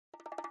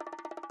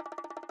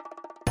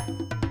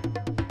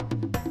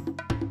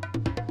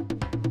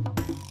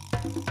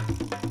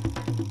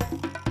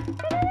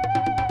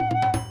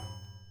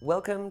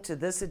Welcome to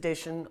this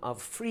edition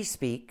of Free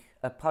Speak,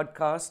 a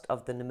podcast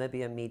of the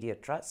Namibia Media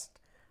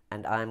Trust,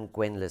 and I'm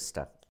Gwen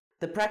Lister.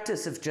 The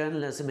practice of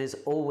journalism is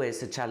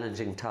always a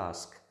challenging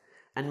task,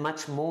 and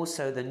much more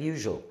so than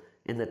usual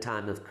in the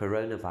time of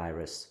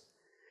coronavirus.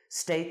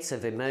 States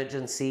of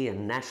emergency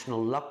and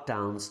national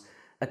lockdowns,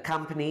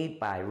 accompanied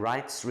by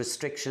rights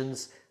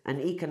restrictions and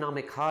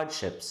economic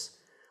hardships,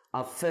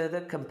 are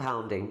further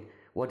compounding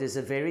what is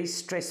a very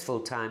stressful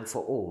time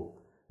for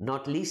all,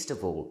 not least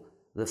of all,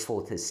 the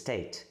Fourth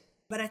Estate.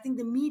 But I think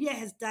the media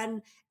has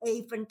done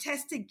a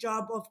fantastic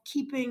job of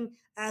keeping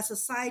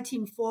society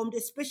informed,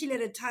 especially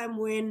at a time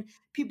when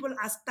people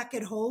are stuck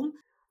at home.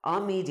 Are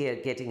media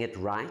getting it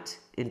right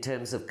in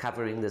terms of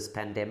covering this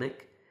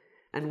pandemic?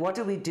 And what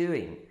are we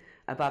doing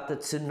about the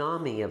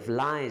tsunami of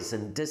lies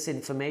and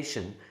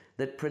disinformation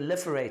that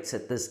proliferates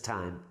at this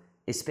time,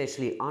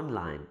 especially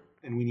online?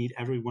 And we need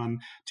everyone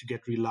to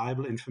get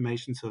reliable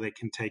information so they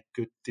can take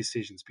good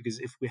decisions. Because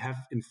if we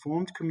have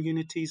informed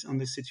communities on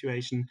this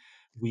situation,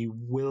 we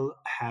will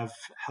have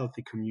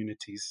healthy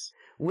communities.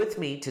 With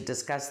me to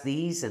discuss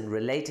these and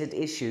related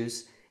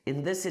issues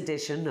in this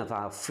edition of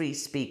our Free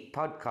Speak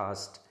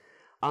podcast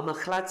are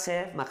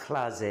Mahlatse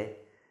Makhlaze,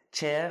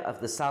 Chair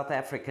of the South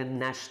African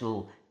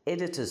National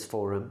Editors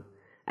Forum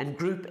and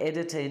Group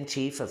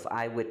Editor-in-Chief of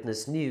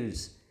Eyewitness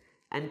News,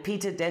 and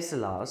Peter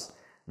Desselaars,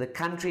 the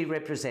country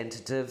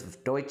representative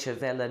of Deutsche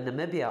Welle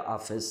Namibia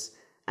office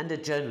and a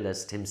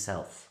journalist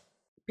himself.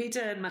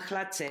 Peter and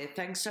Mahlatse,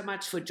 thanks so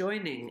much for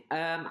joining.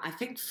 I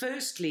think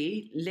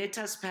firstly, let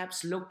us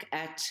perhaps look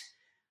at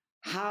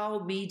how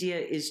media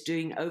is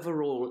doing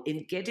overall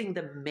in getting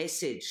the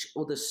message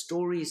or the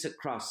stories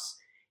across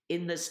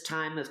in this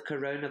time of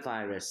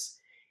coronavirus.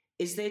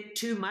 Is there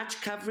too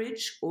much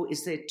coverage or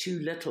is there too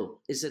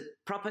little? Is it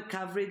proper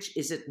coverage?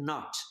 Is it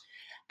not?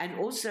 And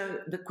also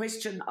the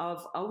question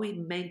of, are we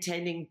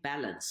maintaining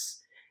balance?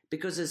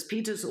 Because as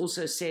Peter's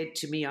also said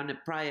to me on a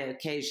prior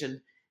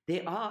occasion,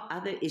 there are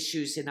other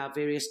issues in our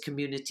various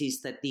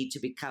communities that need to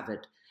be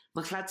covered.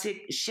 Mahlatse,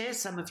 share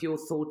some of your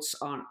thoughts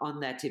on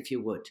that, if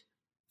you would.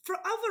 For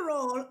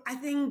overall, I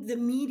think the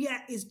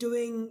media is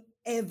doing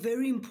a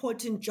very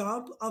important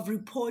job of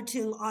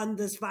reporting on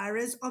this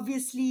virus.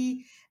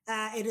 Obviously,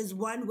 it is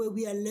one where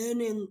we are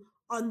learning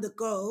on the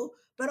go.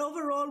 But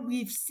overall,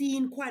 we've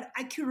seen quite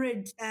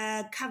accurate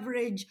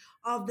coverage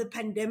of the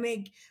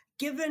pandemic,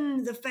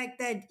 given the fact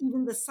that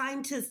even the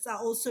scientists are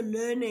also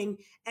learning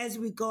as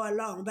we go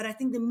along. But I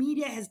think the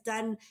media has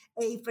done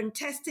a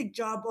fantastic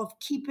job of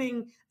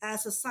keeping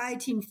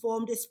society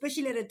informed,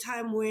 especially at a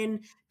time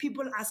when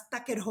people are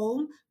stuck at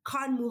home,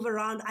 can't move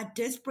around, are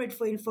desperate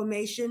for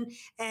information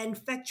and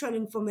factual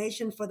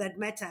information for that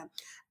matter.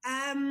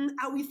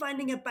 Are we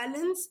finding a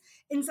balance?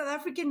 In South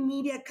African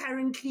media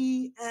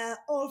currently,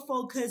 all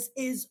focus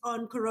is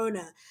on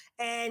corona.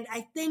 And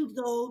I think,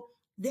 though,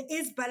 there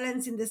is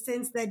balance in the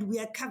sense that we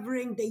are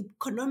covering the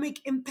economic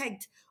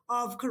impact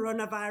of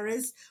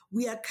coronavirus.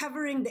 We are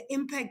covering the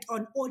impact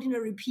on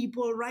ordinary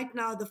people. Right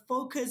now, the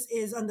focus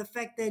is on the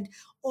fact that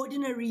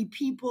ordinary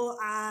people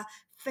are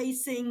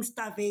facing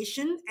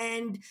starvation,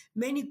 and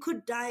many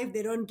could die if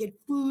they don't get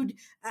food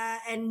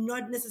and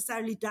not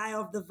necessarily die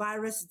of the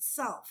virus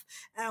itself.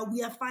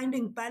 We are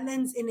finding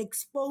balance in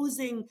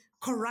exposing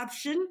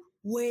corruption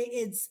where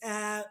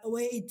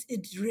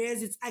it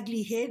rears its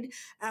ugly head.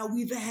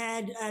 We've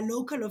had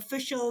local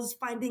officials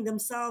finding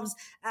themselves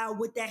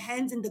with their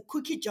hands in the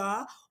cookie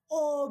jar,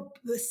 or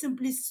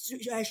simply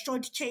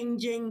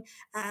shortchanging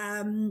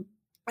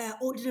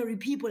ordinary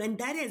people, and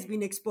that has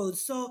been exposed.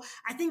 So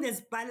I think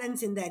there's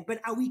balance in that.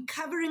 But are we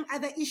covering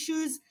other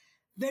issues?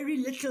 Very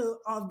little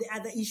of the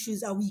other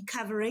issues are we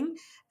covering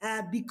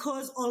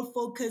because all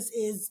focus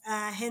is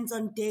hands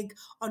on deck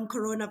on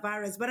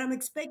coronavirus. But I'm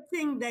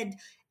expecting that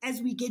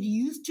as we get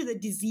used to the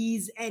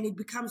disease and it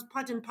becomes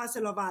part and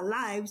parcel of our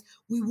lives,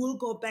 we will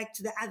go back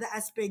to the other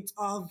aspects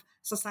of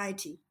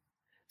society.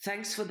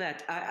 Thanks for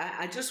that.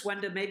 I just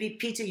wonder, maybe,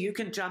 Peter, you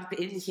can jump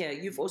in here.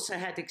 You've also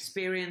had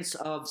experience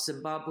of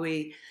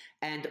Zimbabwe,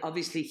 and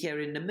obviously here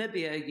in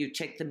Namibia, you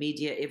check the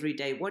media every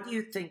day. What do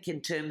you think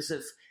in terms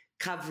of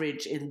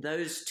coverage in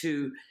those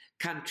two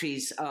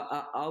countries?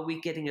 Are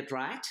we getting it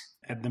right?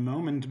 At the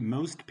moment,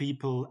 most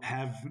people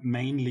have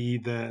mainly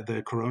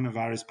the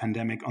coronavirus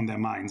pandemic on their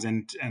minds,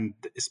 and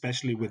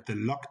especially with the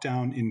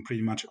lockdown in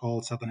pretty much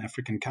all Southern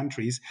African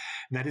countries,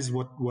 that is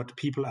what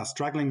people are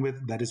struggling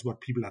with. That is what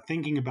people are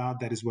thinking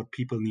about. That is what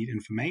people need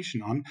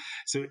information on.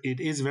 So it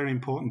is very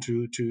important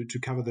to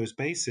cover those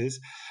bases.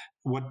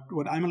 What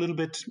I'm a little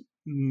bit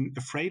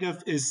afraid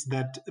of is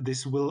that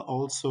this will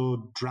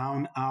also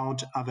drown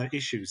out other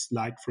issues.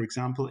 Like, for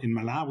example, in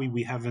Malawi,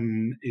 we have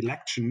an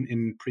election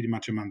in pretty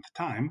much a month's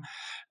time.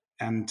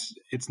 And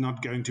it's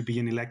not going to be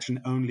an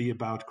election only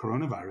about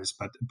coronavirus,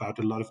 but about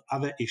a lot of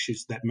other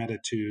issues that matter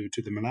to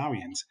the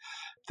Malawians.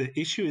 The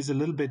issue is a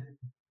little bit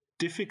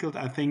difficult,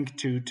 I think,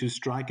 to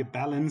strike a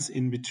balance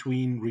in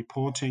between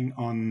reporting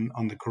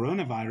on the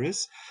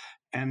coronavirus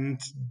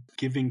and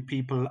giving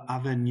people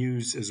other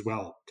news as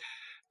well.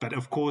 But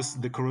of course,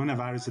 the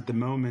coronavirus at the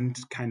moment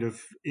kind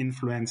of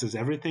influences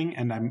everything,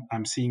 and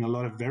I'm seeing a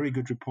lot of very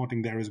good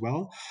reporting there as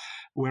well.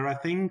 Where I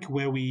think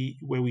where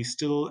we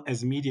still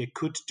as media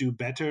could do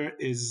better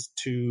is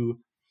to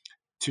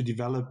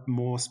develop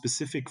more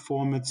specific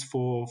formats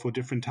for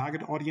different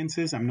target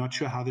audiences. I'm not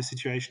sure how the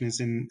situation is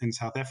in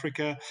South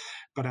Africa,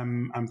 but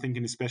I'm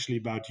thinking especially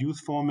about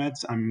youth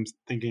formats. I'm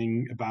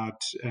thinking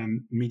about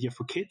media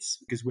for kids,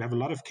 because we have a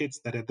lot of kids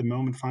that at the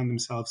moment find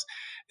themselves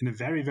in a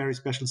very, very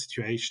special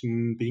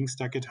situation, being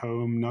stuck at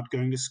home, not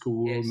going to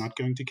school, Yes. not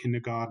going to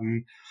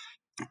kindergarten.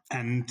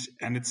 And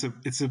it's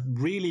a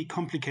really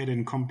complicated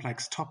and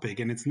complex topic,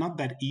 and it's not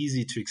that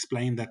easy to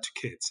explain that to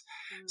kids.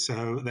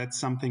 So that's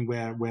something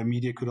where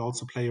media could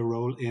also play a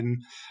role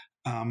in.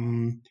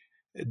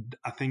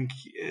 I think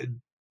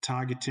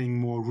targeting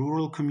more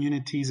rural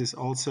communities is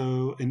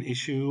also an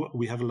issue.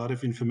 We have a lot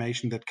of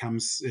information that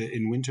comes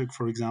in Windhoek,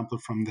 for example,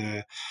 from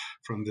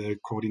the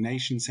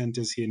coordination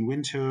centers here in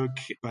Windhoek.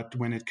 But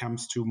when it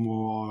comes to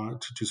more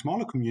to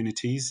smaller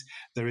communities,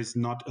 there is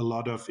not a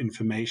lot of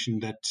information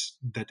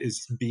that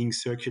is being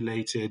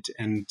circulated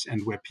and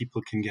where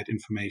people can get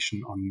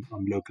information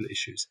on local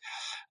issues.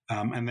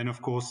 And then,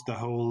 of course, the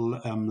whole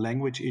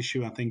language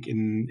issue, I think,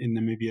 in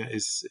Namibia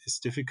is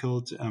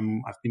difficult.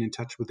 I've been in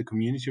touch with the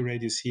community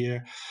radios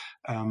here.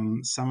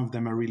 Some of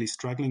them are really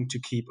struggling to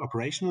keep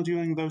operational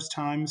during those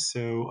times.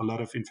 So a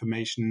lot of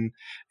information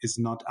is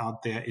not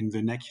out there in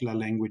vernacular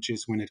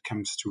languages when it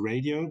comes to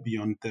radio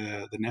beyond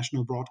the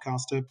national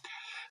broadcaster.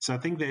 So I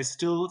think there's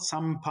still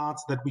some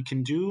parts that we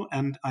can do.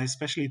 And I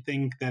especially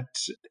think that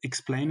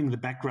explaining the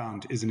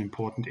background is an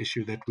important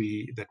issue that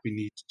we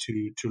need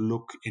to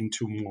look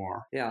into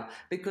more. Yeah,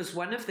 because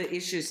one of the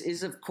issues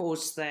is, of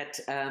course, that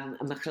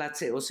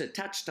Mokglatse also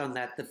touched on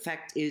that. The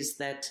fact is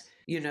that,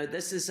 you know,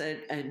 this is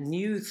a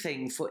new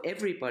thing for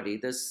everybody,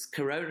 this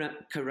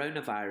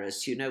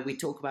coronavirus. You know, we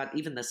talk about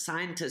even the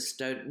scientists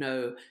don't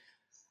know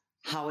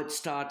how it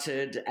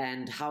started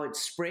and how it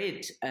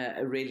spread,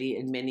 really,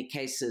 in many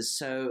cases.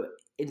 So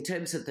in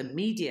terms of the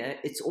media,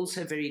 it's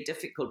also very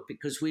difficult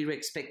because we were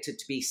expected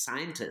to be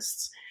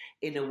scientists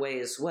in a way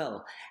as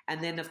well.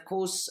 And then, of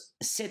course,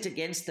 set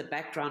against the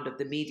background of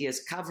the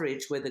media's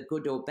coverage, whether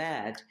good or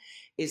bad,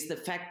 is the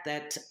fact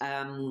that,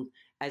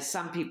 as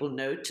some people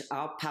note,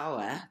 our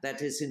power,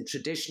 that is in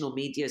traditional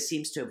media,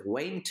 seems to have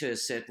waned to a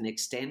certain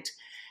extent.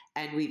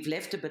 And we've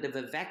left a bit of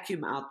a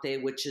vacuum out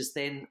there, which is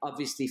then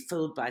obviously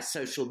filled by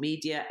social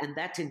media. And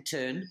that in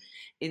turn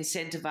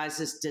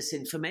incentivizes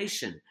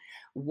disinformation.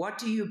 What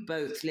do you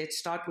both, let's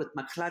start with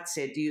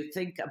Mokglatse, do you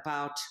think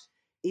about,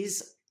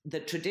 is the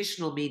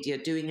traditional media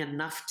doing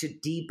enough to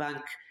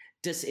debunk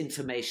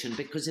disinformation,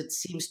 because it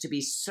seems to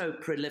be so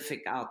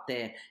prolific out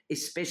there,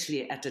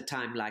 especially at a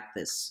time like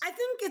this? I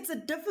think it's a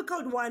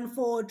difficult one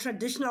for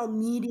traditional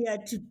media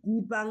to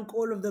debunk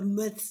all of the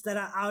myths that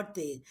are out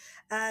there.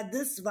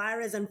 This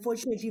virus,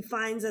 unfortunately,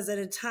 finds us at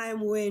a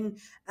time when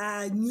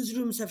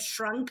newsrooms have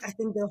shrunk, I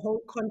think, the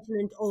whole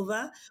continent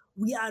over.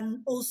 We are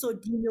also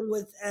dealing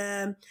with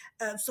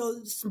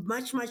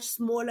much, much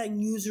smaller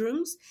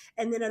newsrooms.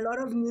 And then a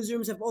lot of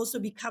newsrooms have also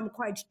become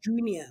quite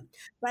junior.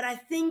 But I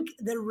think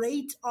the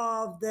rate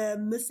of the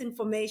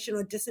misinformation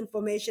or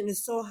disinformation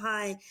is so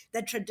high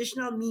that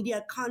traditional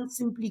media can't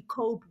simply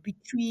cope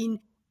between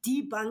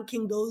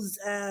debunking those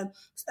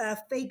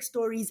fake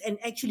stories and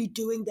actually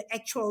doing the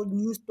actual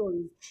news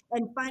stories.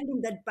 And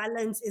finding that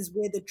balance is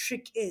where the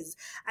trick is.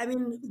 I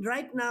mean,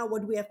 right now,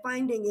 what we are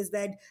finding is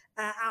that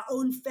our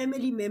own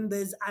family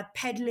members are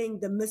peddling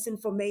the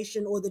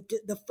misinformation or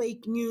the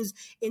fake news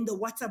in the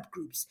WhatsApp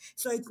groups.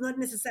 So it's not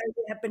necessarily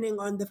happening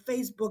on the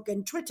Facebook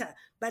and Twitter,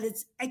 but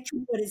it's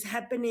actually what is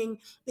happening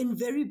in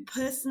very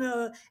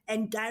personal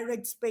and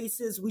direct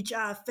spaces, which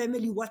are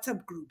family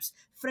WhatsApp groups,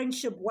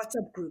 friendship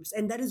WhatsApp groups.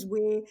 And that is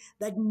where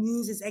that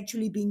news is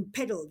actually being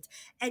peddled.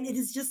 And it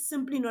is just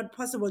simply not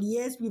possible.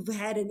 Yes, we've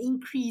had an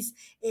increase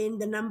in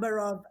the number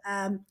of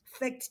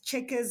fact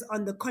checkers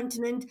on the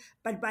continent,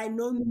 but by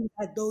no means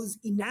are those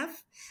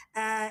enough.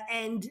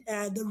 And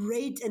the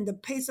rate and the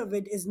pace of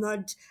it is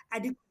not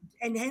adequate.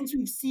 And hence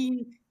we've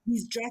seen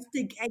these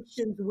drastic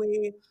actions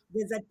where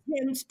there's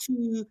attempts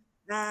to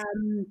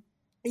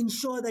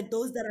ensure that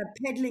those that are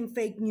peddling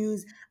fake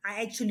news are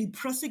actually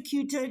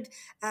prosecuted.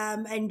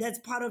 And that's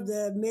part of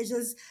the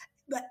measures.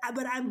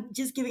 But I'm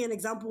just giving an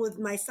example with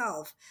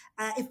myself.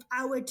 If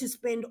I were to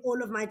spend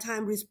all of my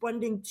time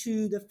responding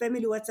to the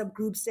family WhatsApp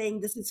group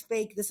saying this is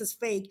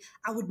fake,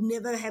 I would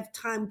never have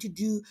time to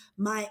do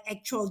my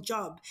actual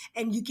job.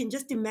 And you can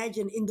just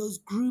imagine in those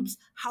groups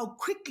how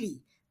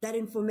quickly that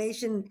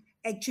information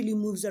actually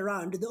moves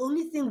around. The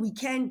only thing we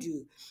can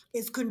do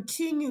is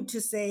continue to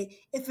say,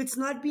 if it's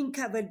not being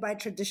covered by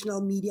traditional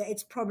media,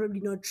 it's probably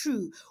not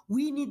true.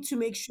 We need to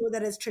make sure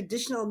that as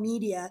traditional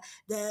media,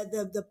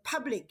 the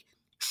public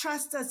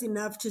trust us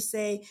enough to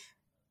say,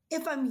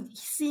 if I'm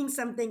seeing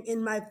something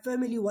in my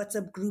family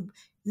WhatsApp group,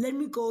 let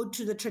me go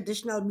to the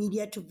traditional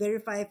media to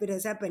verify if it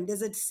has happened.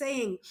 There's a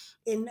saying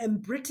in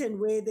Britain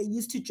where they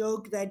used to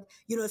joke that,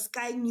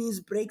 Sky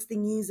News breaks the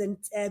news and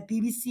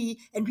BBC,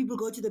 and people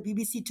go to the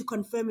BBC to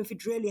confirm if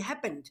it really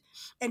happened.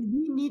 And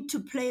we need to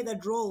play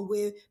that role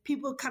where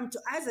people come to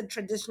us at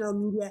traditional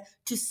media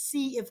to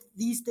see if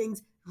these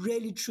things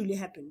really truly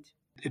happened.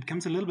 It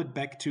comes a little bit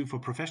back to, for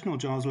professional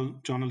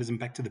journalism,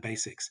 back to the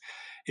basics.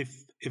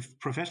 If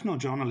professional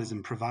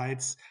journalism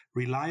provides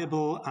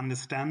reliable,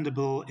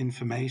 understandable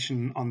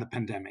information on the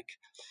pandemic,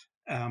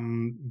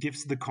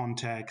 gives the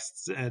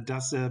context,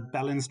 does a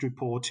balanced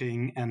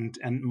reporting, and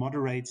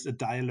moderates a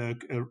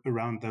dialogue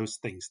around those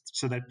things,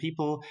 so that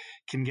people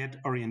can get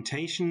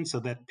orientation, so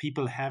that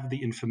people have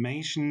the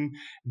information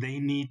they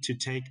need to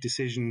take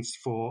decisions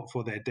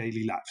for their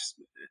daily lives.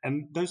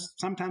 And those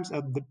sometimes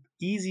are the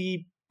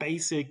easy,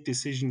 basic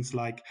decisions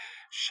like,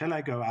 shall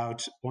I go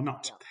out or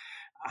not?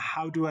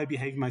 How do I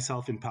behave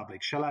myself in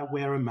public? Shall I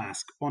wear a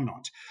mask or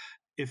not?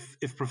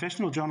 If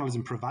professional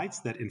journalism provides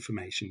that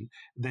information,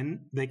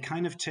 then they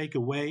kind of take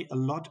away a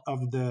lot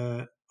of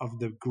the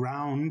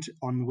ground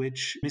on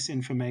which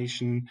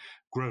misinformation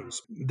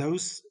grows.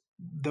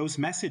 Those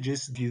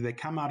messages, they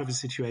come out of a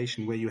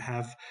situation where you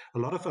have a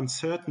lot of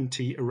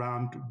uncertainty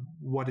around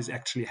what is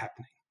actually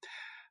happening.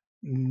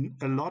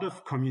 A lot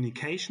of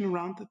communication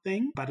around the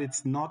thing, but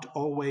it's not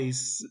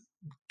always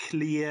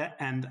clear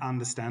and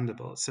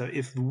understandable. So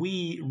if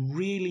we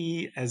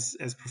really, as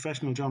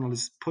professional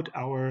journalists, put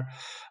our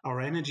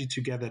energy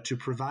together to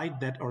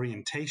provide that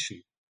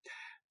orientation,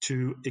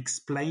 to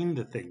explain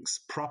the things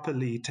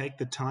properly, take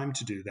the time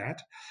to do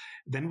that,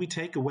 then we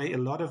take away a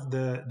lot of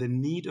the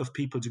need of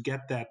people to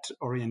get that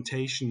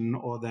orientation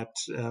or that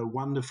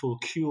wonderful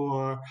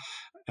cure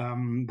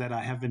that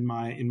I have in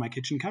my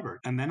kitchen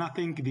cupboard. And then I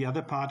think the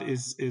other part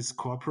is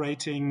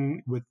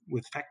cooperating with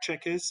fact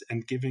checkers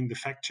and giving the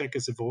fact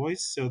checkers a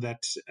voice, so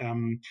that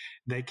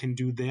they can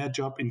do their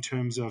job in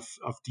terms of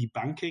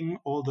debunking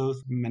all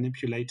those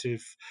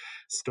manipulative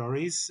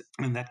stories.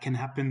 And that can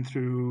happen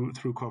through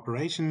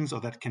corporations,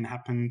 or that can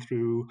happen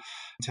through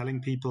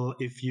telling people,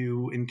 if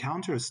you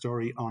encounter a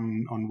story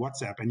on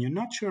WhatsApp and you're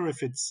not sure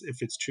if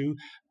it's true,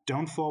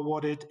 don't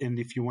forward it. And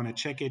if you want to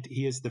check it,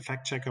 here's the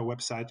fact checker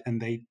website,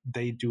 and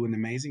they do an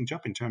amazing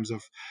job in terms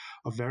of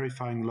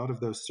verifying a lot of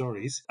those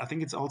stories. I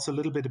think it's also a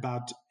little bit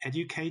about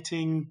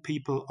educating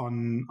people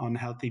on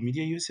healthy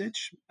media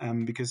usage,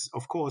 because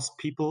of course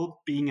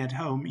people being at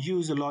home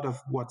use a lot of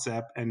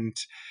WhatsApp and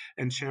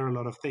share a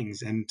lot of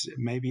things. And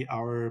maybe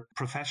our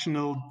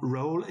professional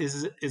role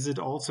is it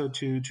also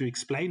to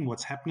explain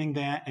what's happening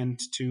there, and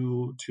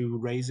to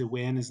raise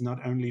awareness,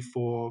 not only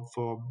for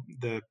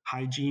the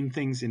hygiene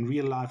things in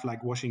real life,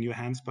 like washing your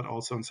hands, but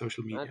also on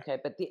social media. Okay,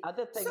 but the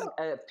other thing,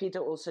 Peter,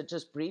 also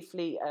just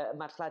briefly,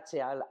 Mahlatse,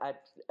 I'll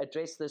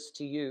address this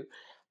to you.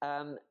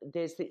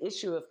 There's the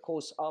issue, of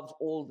course, of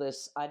all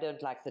this. I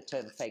don't like the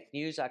term fake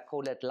news. I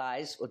call it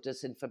lies or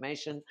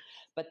disinformation.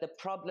 But the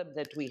problem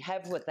that we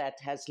have with that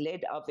has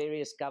led our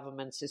various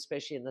governments,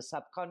 especially in the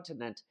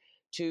subcontinent,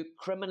 to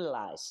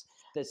criminalize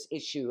this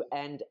issue.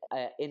 And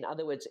in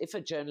other words, if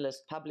a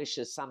journalist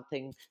publishes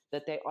something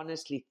that they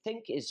honestly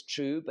think is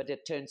true, but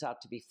it turns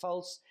out to be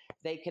false,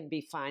 they can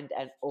be fined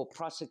or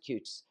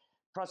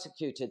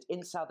prosecuted.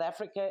 In South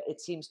Africa,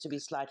 it seems to be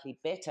slightly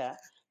better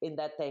in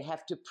that they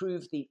have to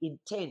prove the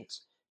intent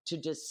to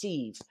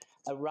deceive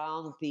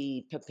around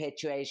the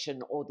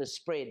perpetuation or the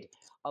spread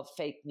of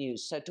fake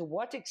news. So to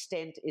what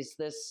extent is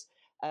this,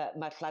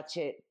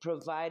 Mahlatse,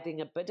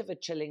 providing a bit of a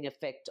chilling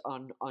effect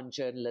on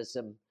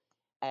journalism,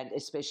 and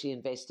especially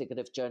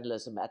investigative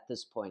journalism at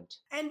this point?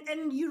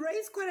 And you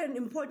raise quite an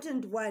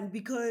important one,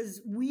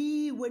 because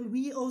when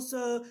we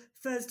also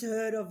first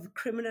heard of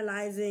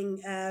criminalizing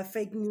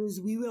fake news,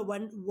 we were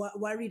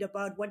worried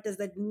about what does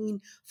that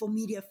mean for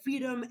media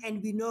freedom.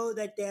 And we know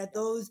that there are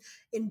those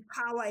in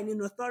power and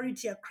in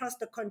authority across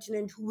the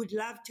continent who would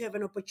love to have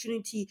an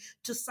opportunity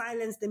to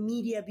silence the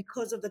media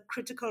because of the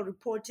critical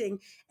reporting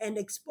and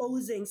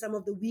exposing some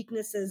of the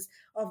weaknesses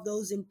of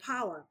those in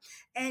power.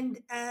 And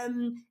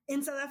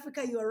in South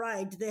Africa, you are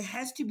right, there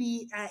has to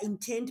be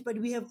intent, but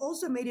we have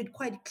also made it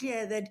quite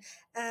clear that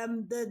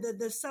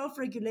the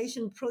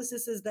self-regulation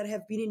processes that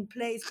have been in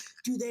place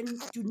do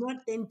not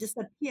then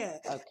disappear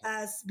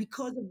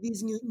because of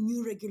these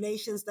new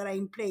regulations that are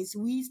in place.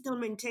 We still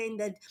maintain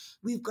that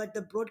we've got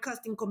the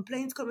Broadcasting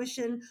Complaints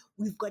Commission,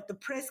 we've got the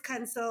Press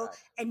Council,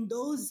 and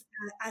those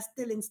are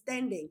still in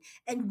standing.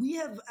 And we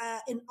have,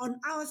 on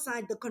our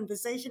side, the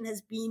conversation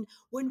has been,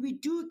 when we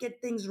do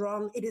get things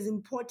wrong, it is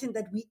important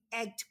that we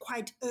act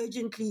quite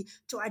urgently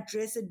to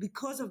address it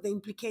because of the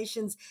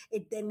implications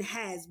it then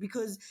has.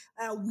 Because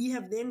we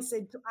have then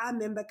said to our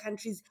member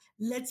countries,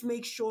 let's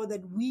make sure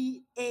that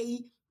we, A,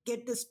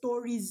 get the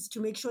stories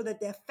to make sure that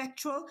they're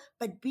factual,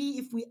 but B,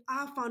 if we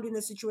are found in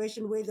a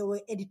situation where there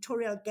were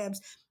editorial gaps,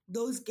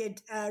 those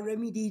get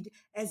remedied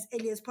as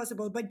early as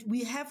possible. But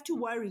we have to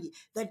worry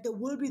that there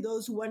will be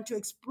those who want to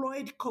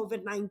exploit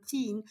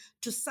COVID-19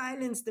 to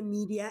silence the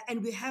media,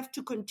 and we have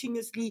to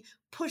continuously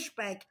push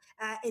back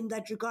in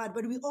that regard.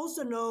 But we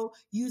also know,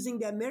 using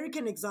the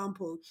American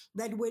example,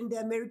 that when the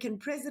American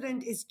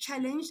president is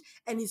challenged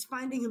and is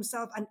finding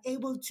himself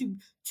unable to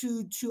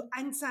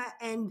answer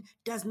and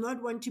does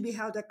not want to be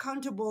held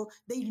accountable,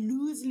 he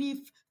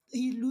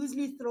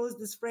loosely throws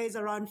this phrase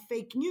around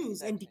fake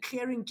news and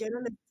declaring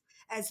journalists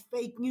as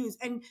fake news.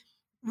 And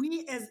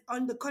we, as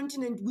on the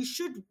continent, we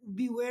should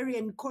be wary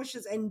and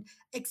cautious and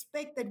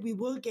expect that we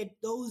will get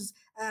those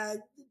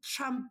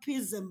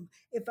Trumpism,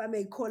 if I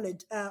may call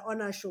it,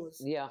 on our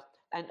shores. Yeah.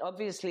 And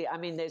obviously, I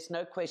mean, there's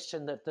no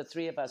question that the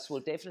three of us will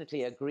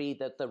definitely agree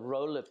that the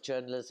role of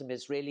journalism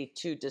is really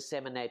to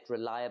disseminate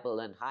reliable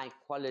and high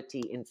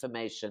quality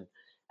information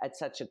at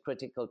such a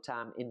critical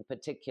time in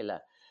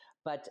particular.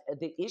 But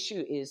the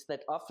issue is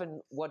that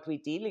often what we're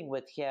dealing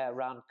with here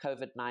around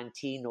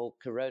COVID-19 or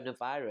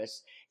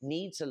coronavirus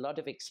needs a lot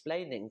of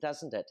explaining,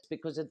 doesn't it?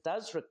 Because it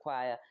does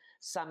require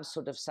some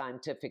sort of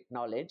scientific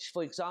knowledge.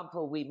 For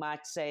example, we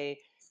might say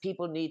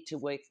people need to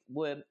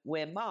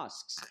wear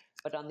masks.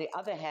 But on the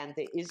other hand,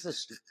 there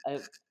is a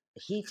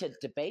heated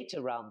debate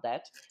around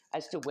that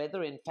as to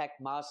whether, in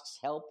fact, masks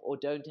help or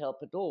don't help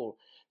at all.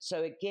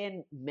 So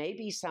again,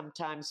 maybe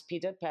sometimes,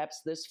 Peter,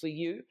 perhaps this for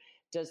you,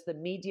 does the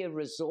media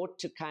resort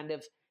to kind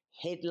of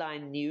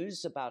headline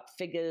news about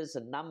figures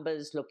and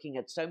numbers, looking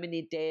at so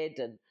many dead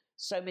and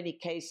so many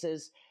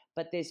cases,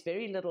 but there's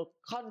very little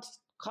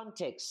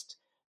context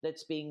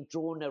that's being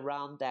drawn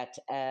around that?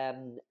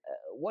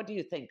 What do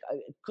you think?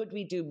 Could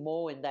we do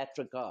more in that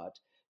regard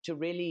to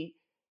really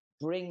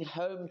bring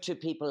home to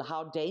people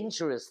how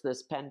dangerous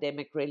this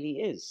pandemic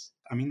really is?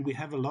 I mean, we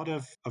have a lot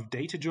of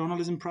data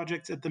journalism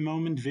projects at the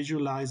moment,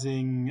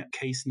 visualizing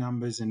case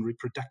numbers and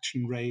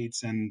reproduction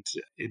rates. And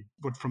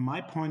what from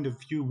my point of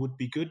view would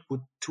be good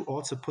would to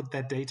also put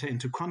that data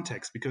into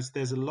context, because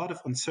there's a lot of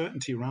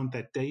uncertainty around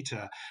that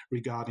data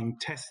regarding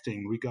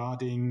testing,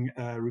 regarding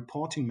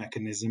reporting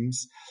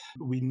mechanisms.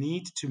 We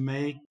need to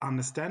make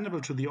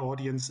understandable to the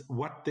audience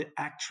what the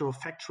actual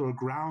factual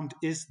ground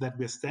is that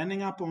we're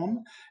standing up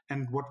on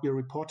and what we're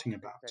reporting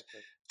about.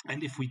 Exactly.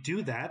 And if we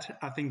do that,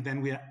 I think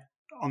then we are,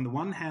 on the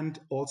one hand,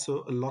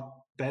 also a lot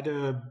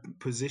better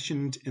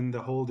positioned in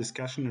the whole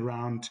discussion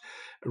around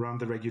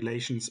the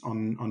regulations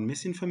on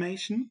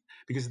misinformation,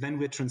 because then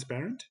we're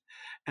transparent.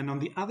 And on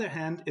the other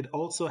hand, it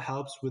also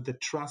helps with the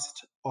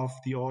trust of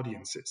the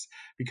audiences,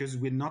 because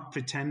we're not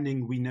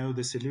pretending we know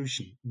the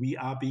solution. We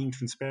are being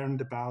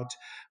transparent about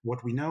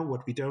what we know,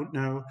 what we don't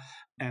know,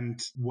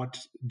 and what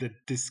the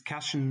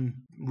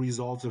discussion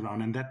resolves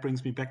around. And that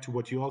brings me back to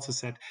what you also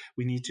said.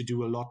 We need to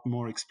do a lot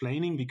more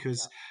explaining,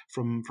 because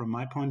from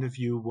my point of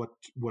view,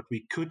 what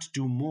we could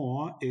do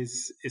more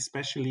is,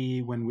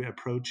 especially when we're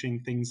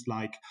approaching things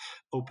like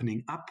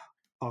opening up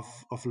of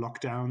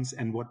lockdowns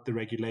and what the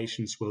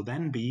regulations will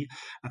then be,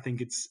 I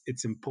think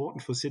it's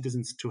important for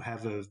citizens to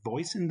have a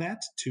voice in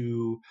that,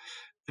 to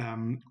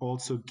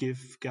also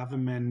give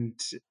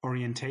government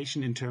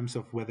orientation in terms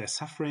of where they're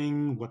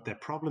suffering, what their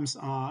problems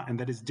are, and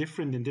that is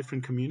different in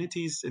different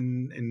communities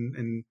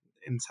in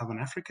Southern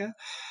Africa.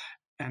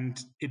 And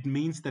it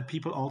means that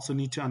people also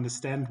need to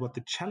understand what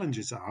the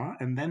challenges are,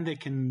 and then they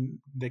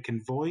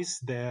can voice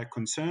their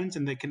concerns,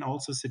 and they can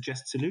also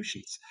suggest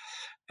solutions.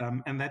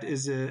 And that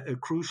is a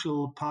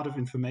crucial part of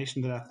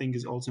information that I think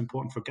is also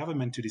important for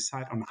government to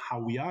decide on how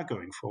we are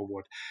going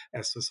forward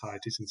as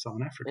societies in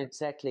Southern Africa.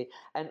 Exactly.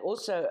 And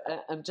also,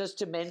 just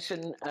to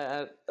mention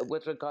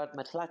with regard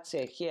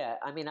Mahlatse here,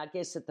 I mean, I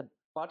guess at the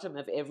bottom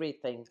of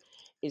everything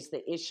is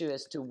the issue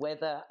as to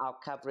whether our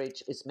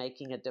coverage is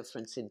making a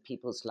difference in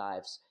people's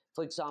lives.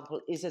 For example,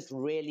 is it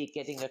really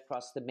getting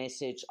across the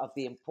message of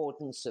the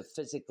importance of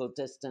physical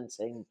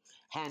distancing,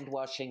 hand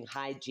washing,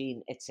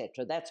 hygiene,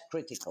 etc.? That's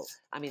critical.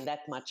 I mean,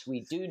 that much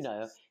we do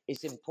know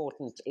is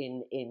important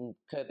in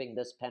curbing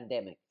this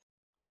pandemic.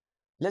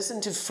 Listen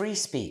to Free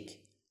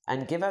Speak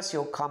and give us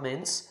your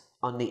comments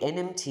on the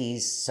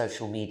NMT's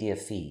social media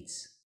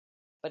feeds.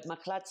 But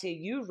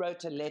Mahlatse, you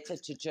wrote a letter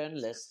to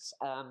journalists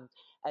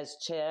as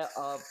chair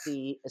of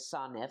the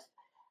SANEF.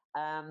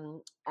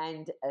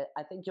 And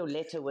I think your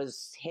letter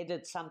was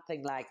headed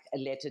something like a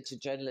letter to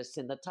journalists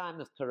in the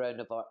time of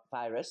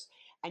coronavirus,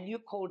 and you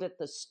called it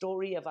the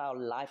story of our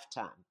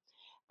lifetime.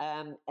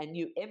 And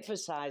you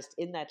emphasized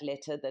in that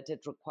letter that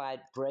it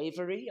required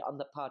bravery on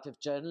the part of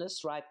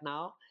journalists right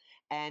now,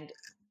 and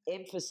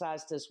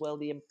emphasized as well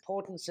the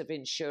importance of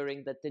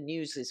ensuring that the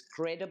news is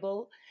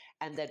credible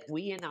and that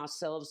we in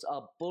ourselves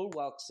are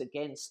bulwarks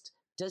against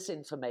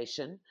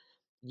disinformation,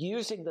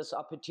 using this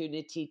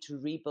opportunity to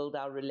rebuild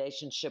our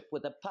relationship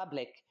with the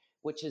public,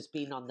 which has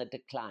been on the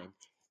decline.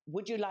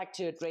 Would you like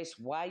to address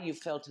why you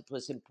felt it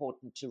was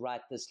important to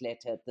write this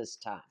letter at this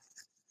time?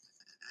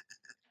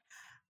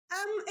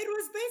 It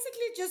was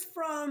basically just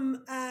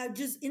from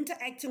just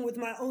interacting with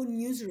my own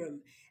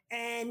newsroom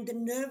and the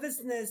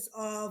nervousness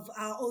of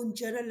our own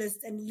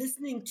journalists and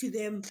listening to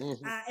them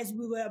as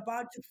we were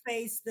about to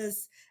face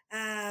this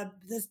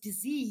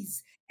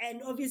disease.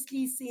 and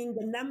obviously seeing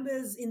the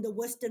numbers in the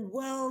Western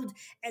world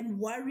and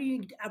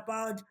worried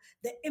about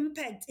the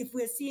impact if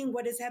we're seeing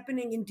what is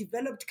happening in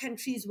developed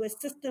countries where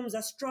systems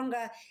are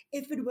stronger.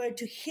 If it were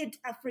to hit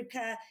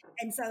Africa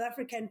and South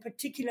Africa in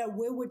particular,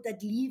 where would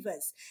that leave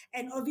us?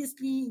 And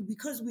obviously,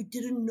 because we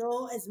didn't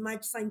know as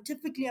much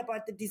scientifically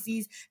about the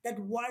disease, that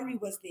worry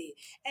was there.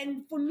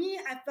 And for me,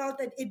 I felt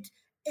that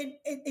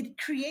it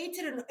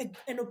created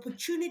an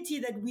opportunity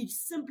that we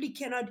simply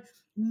cannot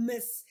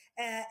miss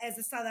as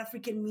a South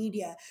African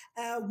media.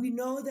 We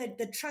know that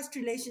the trust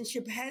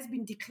relationship has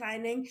been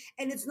declining,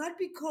 and it's not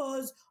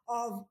because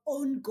of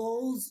own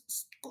goals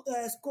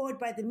scored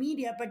by the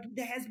media, but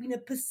there has been a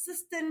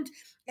persistent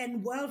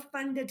and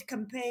well-funded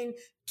campaign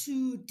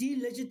to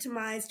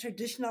delegitimize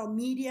traditional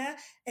media,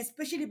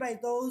 especially by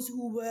those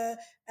who were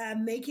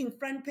making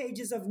front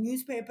pages of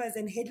newspapers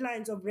and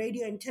headlines of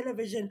radio and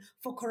television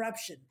for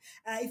corruption.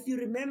 If you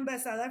remember,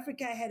 South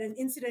Africa had an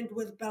incident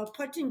with Bell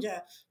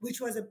Pottinger, which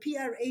was a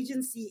PR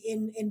agency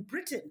in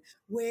Britain,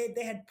 where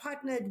they had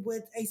partnered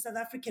with a South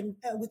African,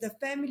 with a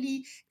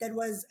family that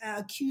was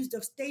accused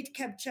of state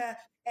capture,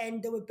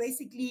 and they were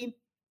basically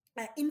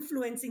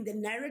influencing the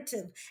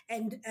narrative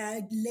and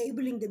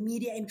labeling the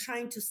media and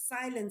trying to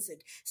silence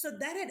it. So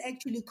that had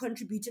actually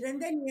contributed.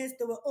 And then, yes,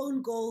 there were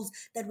own goals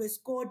that were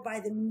scored by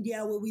the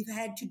media where we've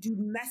had to do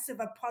massive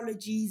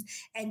apologies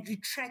and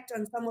retract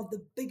on some of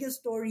the bigger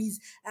stories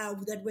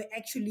that were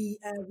actually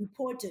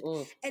reported.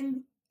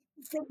 And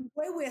from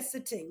where we're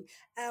sitting,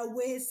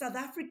 where South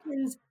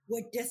Africans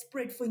were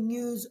desperate for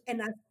news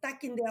and are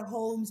stuck in their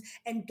homes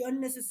and don't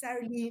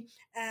necessarily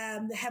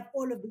have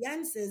all of the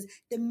answers,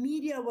 the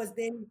media was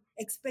then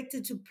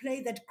expected to play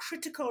that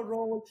critical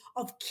role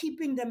of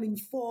keeping them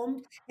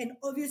informed. And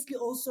obviously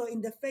also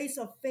in the face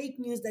of fake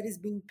news that is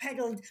being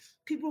peddled,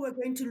 people were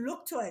going to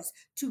look to us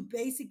to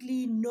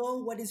basically know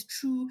what is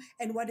true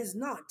and what is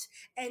not.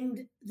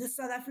 And the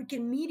South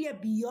African media,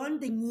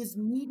 beyond the news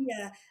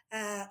media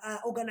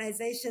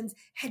organizations,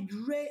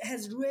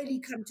 has really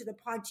come to the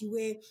party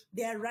where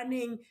they are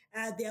running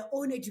their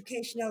own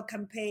educational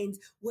campaigns,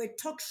 where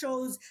talk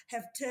shows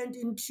have turned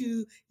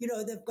into,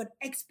 they've got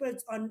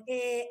experts on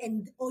air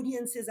and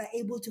audiences are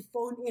able to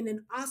phone in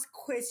and ask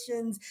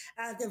questions.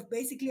 They've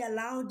basically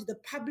allowed the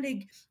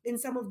public in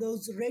some of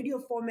those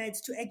radio formats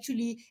to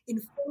actually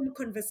inform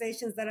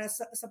conversations that are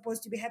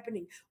supposed to be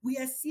happening. We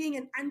are seeing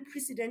an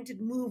unprecedented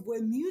move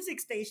where music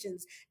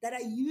stations that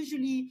are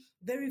usually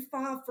very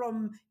far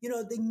from,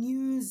 the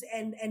news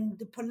and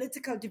the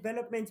political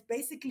developments,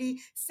 basically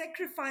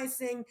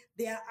sacrificing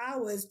their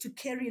hours to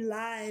carry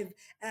live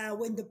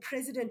when the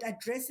president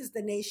addresses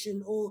the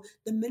nation or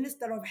the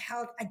minister of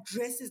health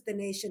addresses the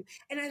nation.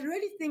 And I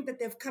really think that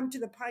they've come to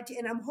the party,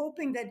 and I'm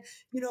hoping that,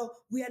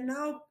 we are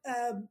now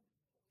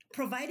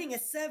providing a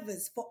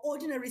service for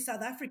ordinary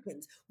South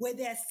Africans where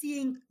they are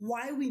seeing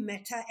why we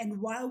matter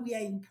and why we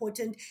are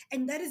important.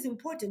 And that is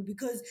important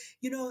because,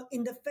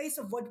 in the face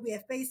of what we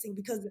are facing,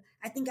 because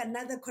I think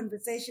another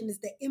conversation is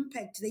the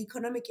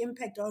economic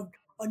impact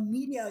on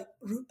media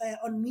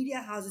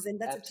houses. And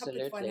that's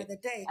Absolutely. a topic for another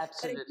day.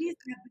 Absolutely. But at least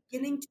we're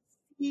beginning to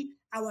see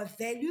our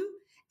value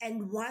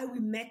and why we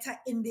matter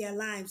in their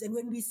lives. And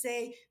when we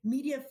say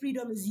media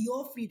freedom is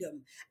your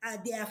freedom,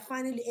 they are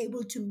finally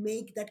able to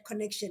make that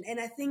connection. And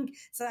I think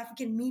South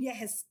African media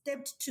has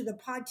stepped to the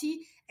party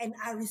and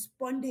are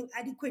responding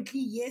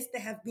adequately. Yes,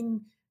 there have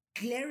been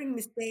glaring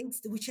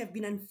mistakes which have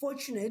been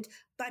unfortunate,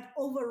 but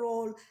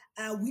overall,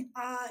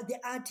 they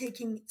are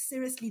taking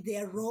seriously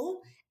their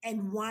role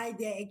and why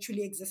they're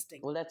actually existing.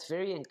 Well, that's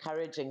very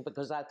encouraging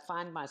because I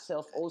find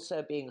myself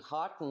also being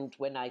heartened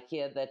when I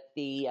hear that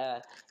the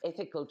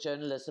Ethical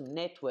Journalism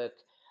Network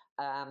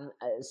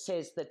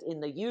says that in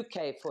the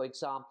UK, for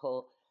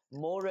example,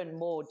 more and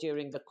more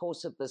during the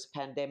course of this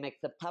pandemic,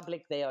 the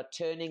public, they are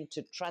turning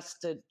to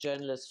trusted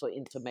journalists for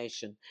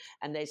information.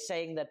 And they're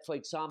saying that, for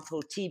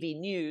example, TV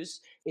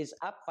news is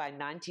up by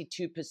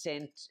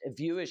 92%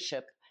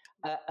 viewership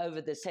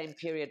over the same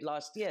period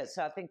last year.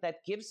 So I think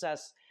that gives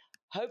us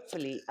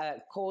hopefully a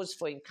cause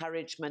for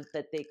encouragement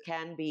that there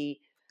can be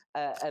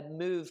a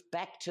move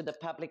back to the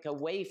public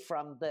away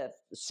from the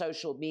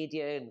social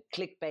media and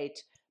clickbait,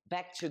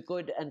 back to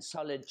good and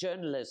solid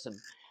journalism.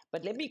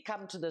 But let me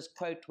come to this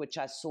quote, which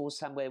I saw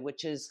somewhere,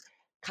 which is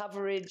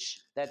coverage,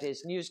 that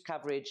is news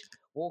coverage,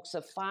 walks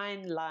a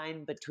fine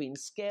line between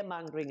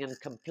scaremongering and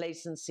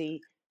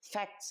complacency,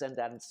 facts and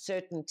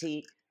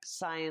uncertainty,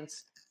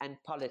 science and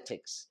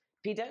politics.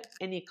 Peter,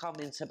 any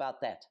comments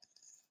about that?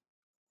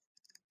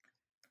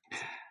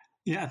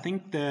 Yeah, I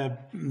think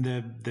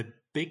the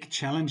big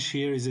challenge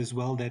here is as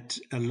well that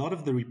a lot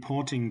of the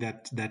reporting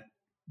that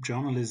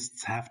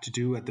journalists have to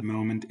do at the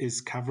moment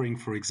is covering,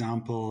 for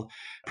example,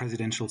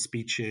 presidential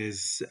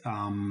speeches,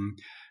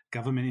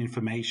 government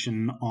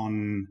information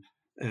on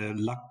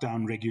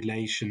lockdown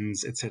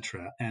regulations,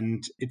 etc.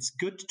 And it's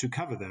good to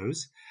cover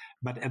those.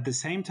 But at the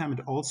same time,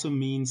 it also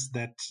means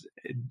that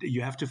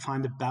you have to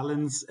find a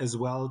balance as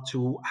well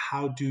to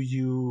how do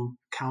you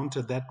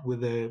counter that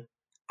with a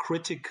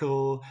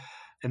critical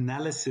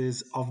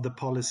analysis of the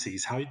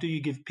policies? How do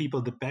you give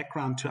people the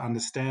background to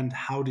understand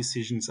how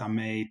decisions are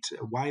made,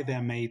 why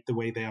they're made the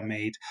way they are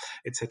made,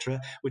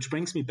 etc.? Which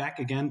brings me back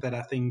again that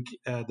I think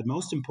the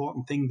most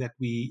important thing that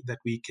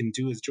we can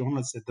do as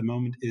journalists at the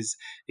moment is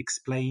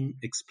explain,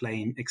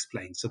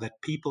 so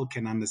that people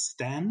can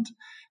understand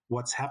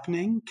what's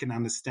happening, can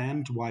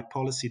understand why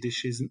policy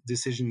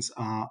decisions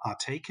are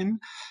taken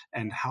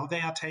and how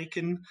they are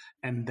taken,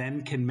 and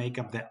then can make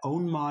up their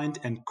own mind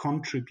and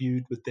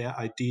contribute with their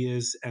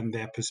ideas and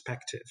their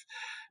perspective.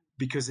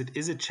 Because it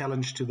is a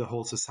challenge to the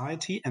whole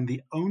society, and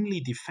the only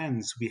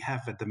defense we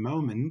have at the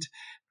moment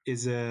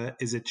is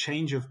a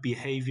change of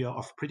behavior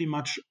of pretty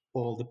much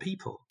all the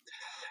people.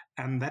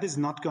 And that is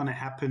not going to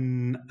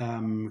happen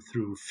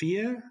through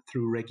fear,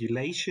 through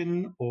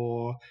regulation,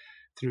 or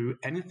through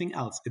anything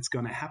else. It's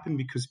going to happen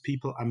because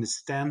people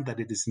understand that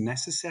it is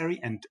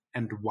necessary and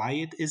why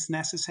it is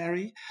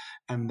necessary,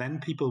 and then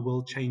people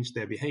will change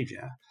their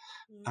behavior.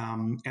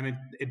 And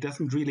it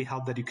doesn't really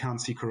help that you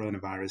can't see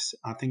coronavirus.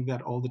 I think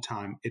that all the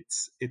time.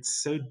 It's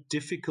so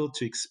difficult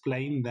to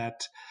explain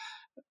that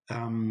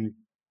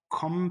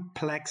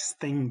complex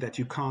thing that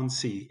you can't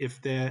see.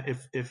 If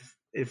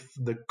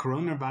the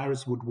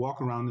coronavirus would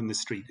walk around in the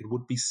street, it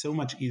would be so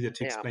much easier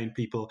to explain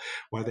people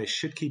why they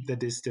should keep their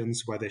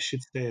distance, why they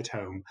should stay at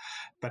home.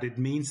 But it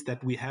means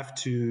that we have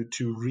to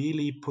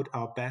really put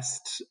our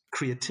best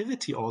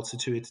creativity also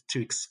to it,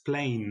 to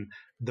explain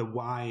the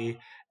why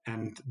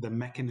and the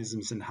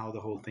mechanisms and how the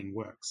whole thing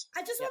works.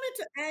 I just wanted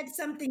to add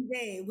something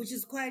there, which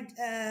is quite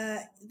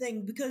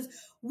thing, because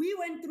we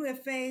went through a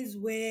phase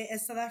where,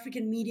 as South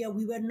African media,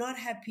 we were not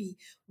happy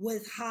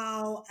with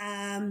how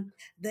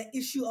the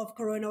issue of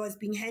corona was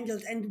being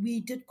handled, and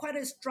we did quite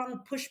a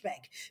strong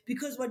pushback,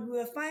 because what we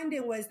were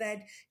finding was that,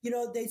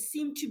 there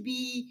seemed to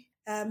be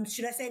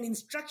should I say, an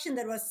instruction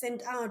that was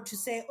sent out to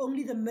say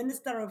only the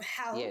Minister of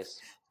Health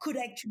could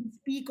actually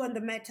speak on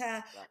the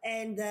matter,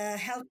 and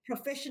health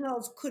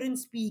professionals couldn't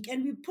speak.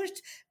 And we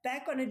pushed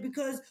back on it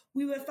because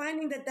we were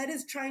finding that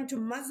is trying to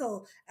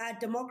muzzle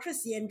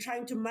democracy and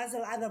trying to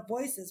muzzle other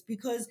voices,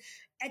 because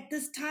at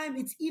this time,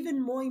 it's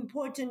even more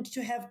important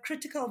to have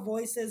critical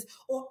voices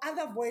or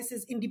other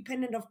voices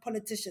independent of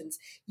politicians.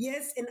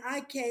 Yes, in our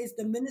case,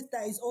 the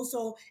minister is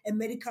also a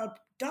medical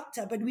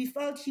doctor, but we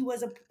felt he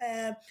was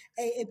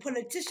a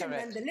politician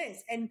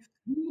nonetheless. And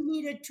we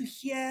needed to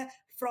hear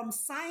from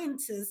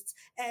scientists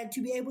and to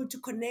be able to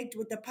connect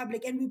with the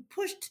public. And we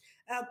pushed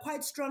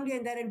quite strongly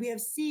in that. And we have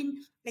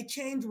seen a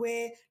change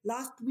where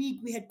last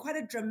week we had quite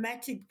a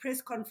dramatic press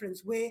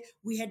conference where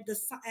we had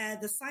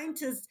the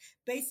scientists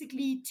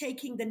basically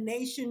taking the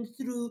nation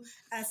through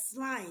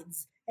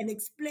slides and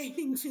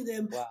explaining to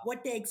them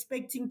what they're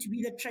expecting to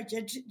be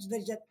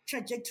the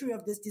trajectory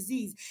of this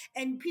disease.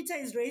 And Peter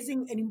is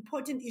raising an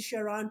important issue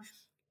around,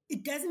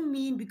 it doesn't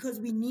mean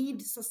because we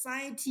need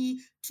society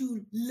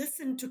to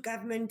listen to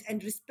government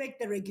and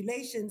respect the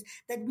regulations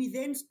that we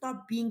then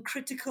stop being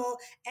critical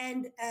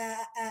and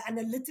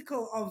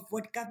analytical of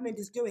what government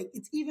is doing.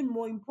 It's even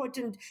more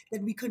important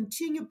that we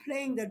continue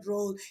playing that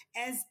role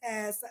as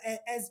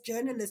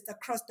journalists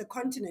across the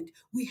continent.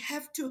 We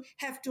have to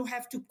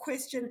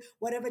question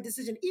whatever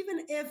decision,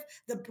 even if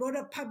the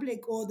broader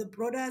public or the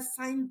broader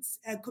science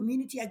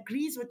community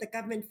agrees with the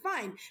government.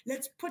 Fine,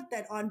 let's put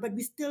that on, but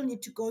we still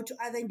need to go to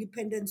other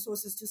independent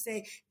sources to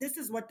say, this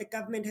is what the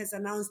government has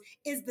announced.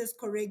 Is this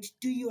correct?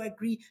 Do you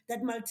agree?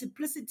 That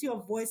multiplicity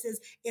of voices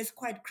is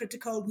quite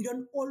critical. We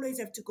don't always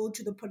have to go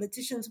to the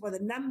politicians for the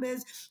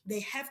numbers.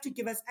 They have to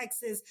give us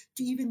access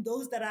to even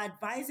those that are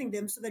advising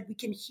them so that we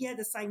can hear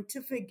the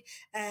scientific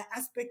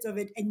aspects of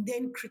it and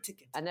then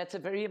critique it. And that's a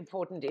very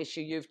important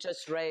issue you've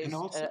just raised,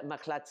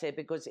 Mahlatse,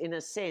 because in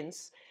a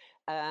sense,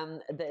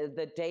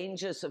 the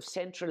dangers of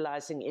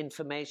centralizing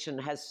information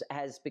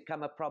has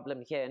become a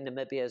problem here in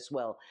Namibia as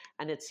well.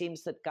 And it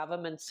seems that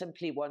government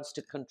simply wants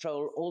to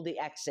control all the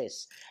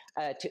access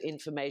to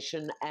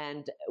information.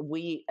 And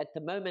we, at the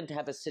moment,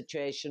 have a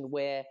situation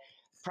where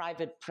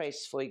private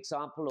press, for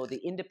example, or the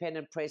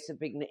independent press have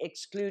been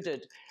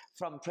excluded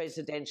from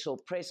presidential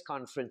press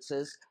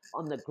conferences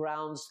on the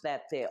grounds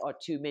that there are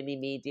too many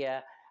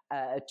media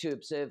to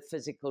observe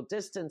physical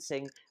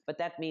distancing, but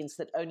that means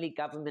that only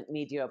government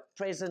media are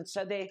present.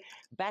 So they're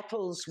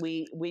battles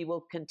we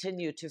will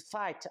continue to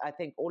fight, I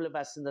think, all of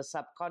us in the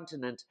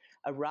subcontinent,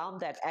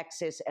 around that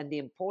access and the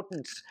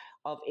importance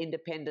of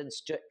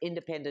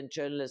independent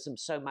journalism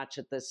so much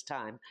at this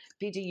time.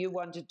 Peter, you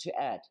wanted to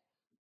add?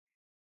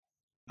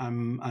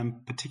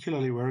 I'm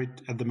particularly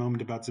worried at the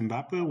moment about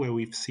Zimbabwe, where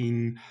we've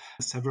seen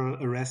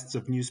several arrests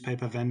of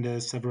newspaper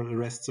vendors, several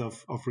arrests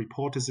of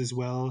reporters as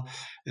well.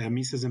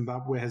 MISA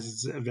Zimbabwe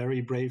has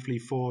very bravely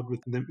fought with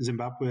the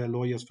Zimbabwe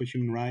Lawyers for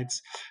Human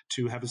Rights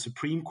to have a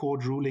Supreme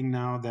Court ruling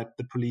now that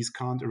the police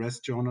can't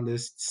arrest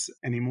journalists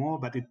anymore,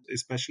 but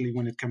especially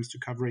when it comes to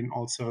covering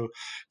also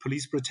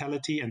police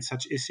brutality and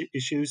such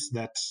issues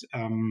that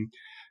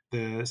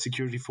the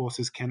security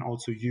forces can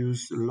also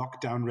use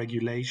lockdown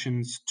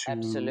regulations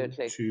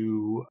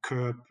to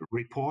curb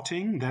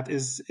reporting. That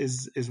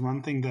is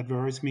one thing that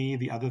worries me.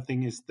 The other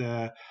thing is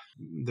the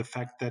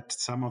fact that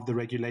some of the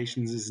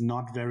regulations is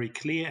not very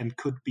clear and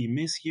could be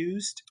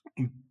misused.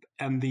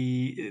 And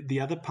the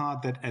other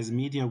part that as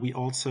media we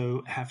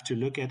also have to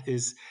look at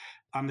is,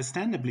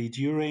 understandably,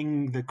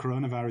 during the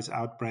coronavirus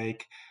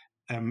outbreak,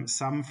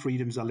 some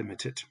freedoms are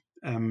limited.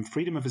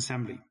 Freedom of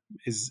assembly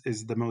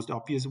is the most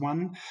obvious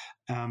one.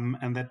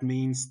 And that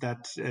means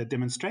that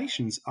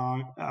demonstrations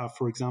are,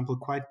 for example,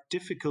 quite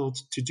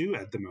difficult to do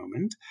at the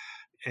moment.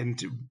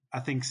 And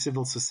I think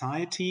civil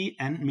society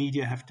and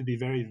media have to be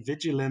very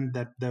vigilant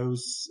that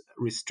those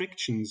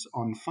restrictions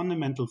on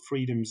fundamental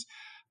freedoms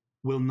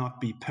will not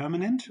be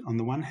permanent on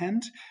the one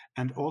hand,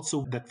 and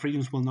also that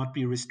freedoms will not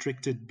be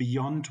restricted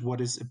beyond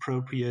what is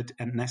appropriate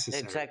and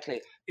necessary.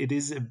 Exactly. It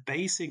is a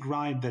basic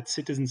right that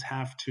citizens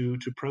have to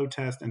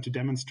protest and to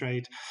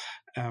demonstrate,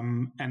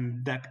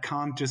 and that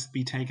can't just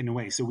be taken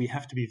away. So we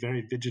have to be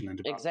very vigilant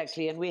about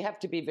Exactly, this. and we have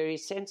to be very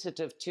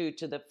sensitive too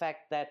to the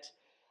fact that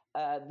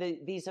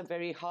these are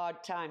very hard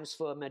times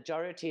for a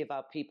majority of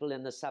our people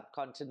in the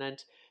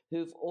subcontinent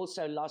who've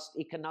also lost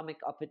economic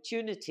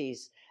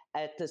opportunities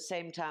at the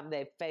same time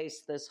they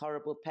face this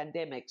horrible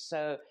pandemic.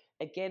 So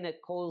again, it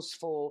calls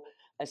for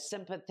a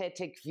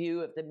sympathetic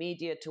view of the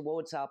media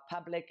towards our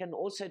public, and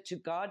also to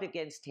guard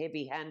against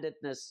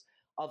heavy-handedness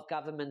of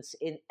governments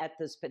at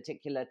this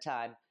particular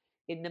time.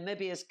 In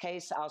Namibia's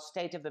case, our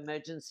state of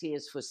emergency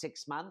is for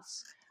 6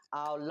 months.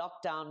 Our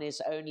lockdown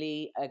is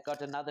only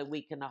got another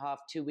week and a half,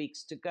 2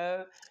 weeks to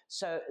go.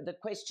 So the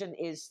question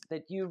is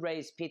that you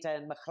raised, Peter,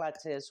 and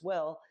Mokglatse as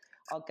well,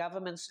 are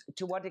governments,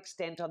 to what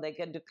extent are they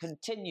going to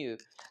continue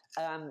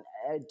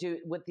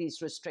with these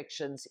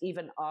restrictions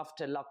even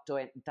after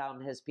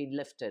lockdown has been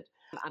lifted?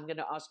 I'm going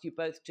to ask you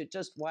both to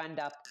just wind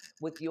up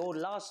with your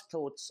last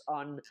thoughts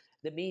on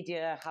the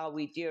media, how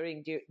we're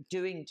doing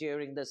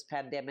during this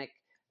pandemic,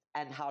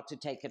 and how to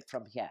take it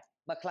from here.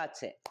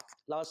 Mokglatse,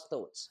 last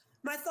thoughts.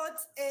 My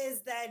thoughts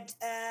is that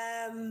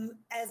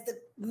as the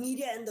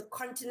media and the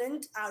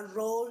continent, our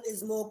role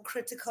is more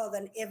critical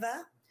than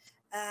ever.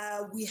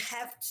 We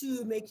have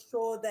to make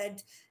sure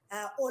that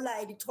all our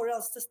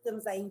editorial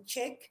systems are in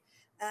check.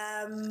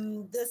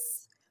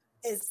 This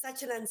is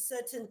such an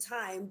uncertain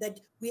time that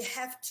we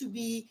have to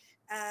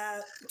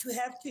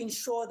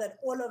ensure that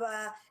all of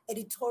our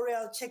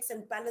editorial checks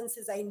and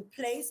balances are in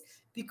place,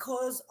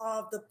 because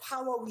of the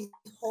power we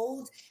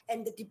hold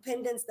and the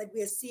dependence that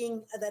we are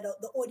seeing, that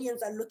the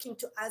audience are looking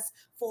to us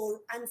for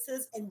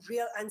answers and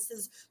real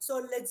answers.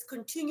 So let's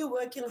continue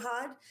working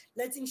hard.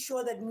 Let's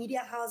ensure that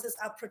media houses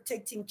are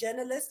protecting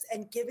journalists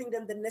and giving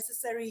them the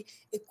necessary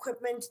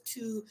equipment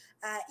to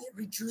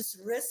reduce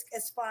risk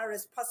as far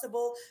as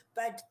possible.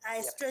 But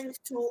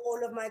strength to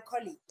all of my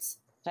colleagues.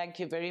 Thank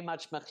you very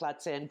much,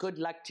 Mokglatse, and good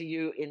luck to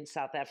you in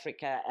South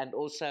Africa, and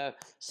also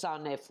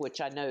SANEF, which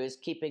I know is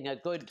keeping a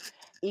good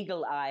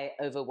eagle eye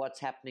over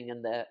what's happening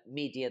in the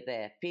media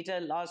there.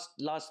 Peter,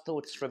 last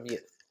thoughts from you.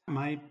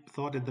 My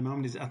thought at the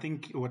moment is, I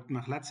think what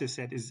Mokglatse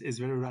said is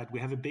very right. We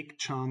have a big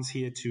chance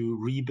here to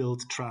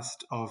rebuild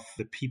trust of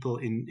the people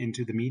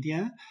into the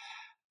media.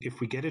 If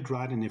we get it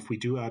right and if we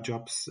do our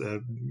jobs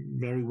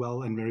very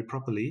well and very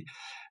properly.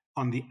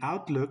 On the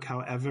outlook,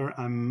 however,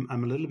 I'm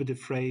a little bit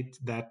afraid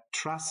that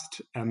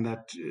trust and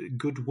that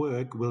good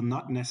work will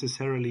not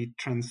necessarily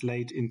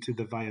translate into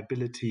the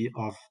viability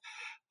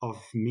of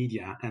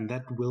media, and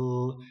that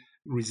will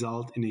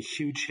result in a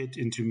huge hit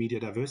into media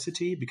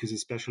diversity, because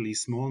especially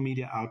small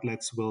media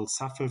outlets will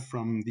suffer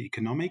from the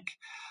economic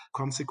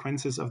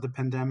consequences of the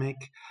pandemic.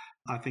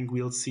 I think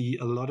we'll see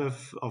a lot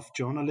of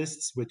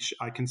journalists, which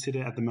I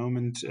consider at the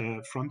moment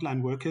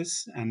frontline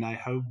workers, and I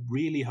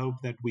really hope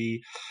that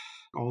we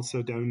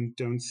also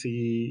don't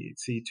see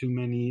too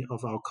many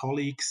of our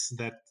colleagues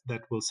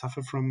that will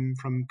suffer from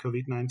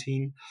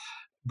COVID-19.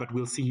 But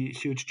we'll see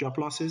huge job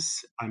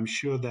losses. I'm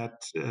sure that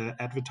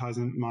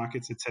advertising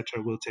markets,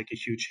 etc., will take a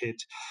huge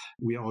hit.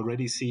 We are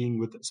already seeing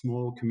with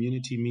small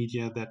community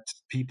media that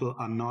people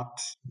are not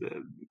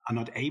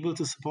able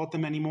to support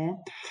them anymore,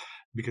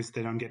 because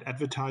they don't get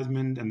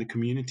advertisement and the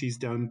communities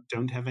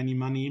don't have any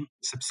money.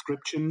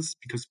 Subscriptions,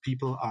 because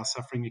people are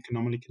suffering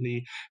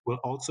economically, will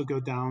also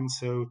go down.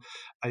 So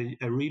I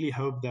really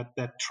hope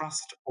that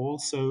trust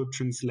also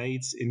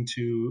translates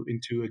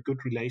into a good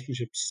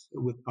relationships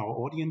with our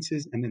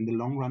audiences, and in the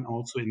long run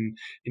also in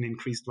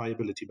increased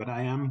viability. But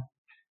I am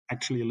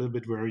actually a little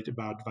bit worried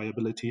about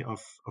viability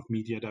of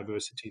media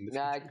diversity in the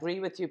future. I agree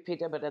with you,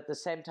 Peter, but at the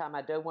same time,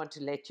 I don't want to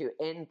let you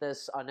end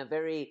this on a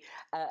very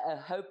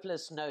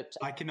hopeless note.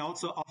 I can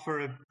also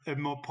offer a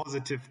more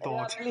positive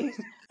thought. Yeah, please.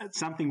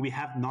 Something we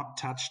have not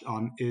touched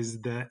on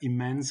is the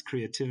immense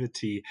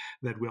creativity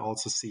that we're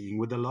also seeing,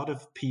 with a lot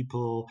of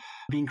people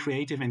being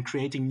creative and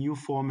creating new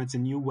formats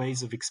and new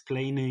ways of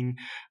explaining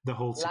the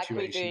whole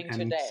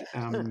situation.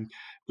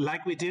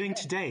 Like we're doing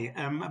today.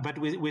 But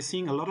we're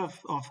seeing a lot of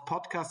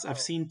podcasts. I've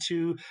seen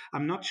two,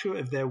 I'm not sure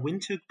if they're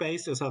Windhoek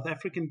based or South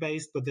African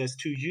based, but there's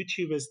two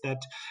YouTubers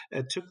that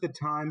took the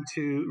time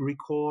to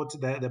record.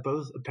 They're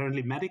both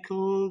apparently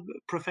medical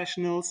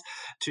professionals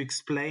to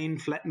explain,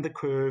 flatten the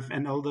curve,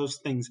 and all those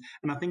things.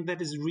 And I think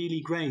that is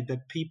really great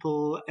that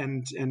people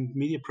and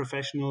media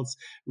professionals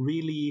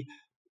really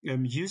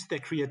use their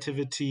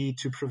creativity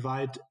to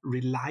provide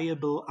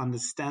reliable,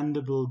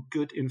 understandable,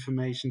 good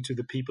information to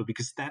the people,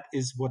 because that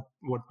is what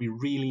we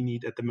really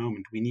need at the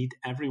moment. We need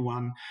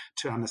everyone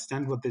to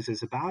understand what this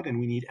is about, and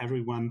we need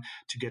everyone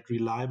to get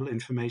reliable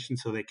information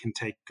so they can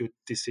take good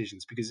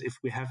decisions. Because if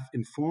we have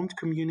informed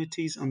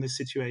communities on this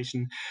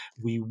situation,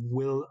 we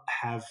will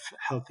have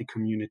healthy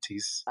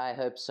communities. I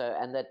hope so,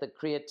 and that the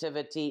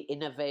creativity,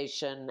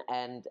 innovation,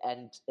 and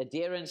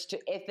adherence to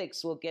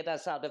ethics will get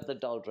us out of the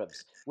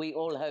doldrums. We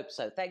all hope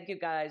so. Thank you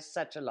guys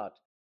such a lot.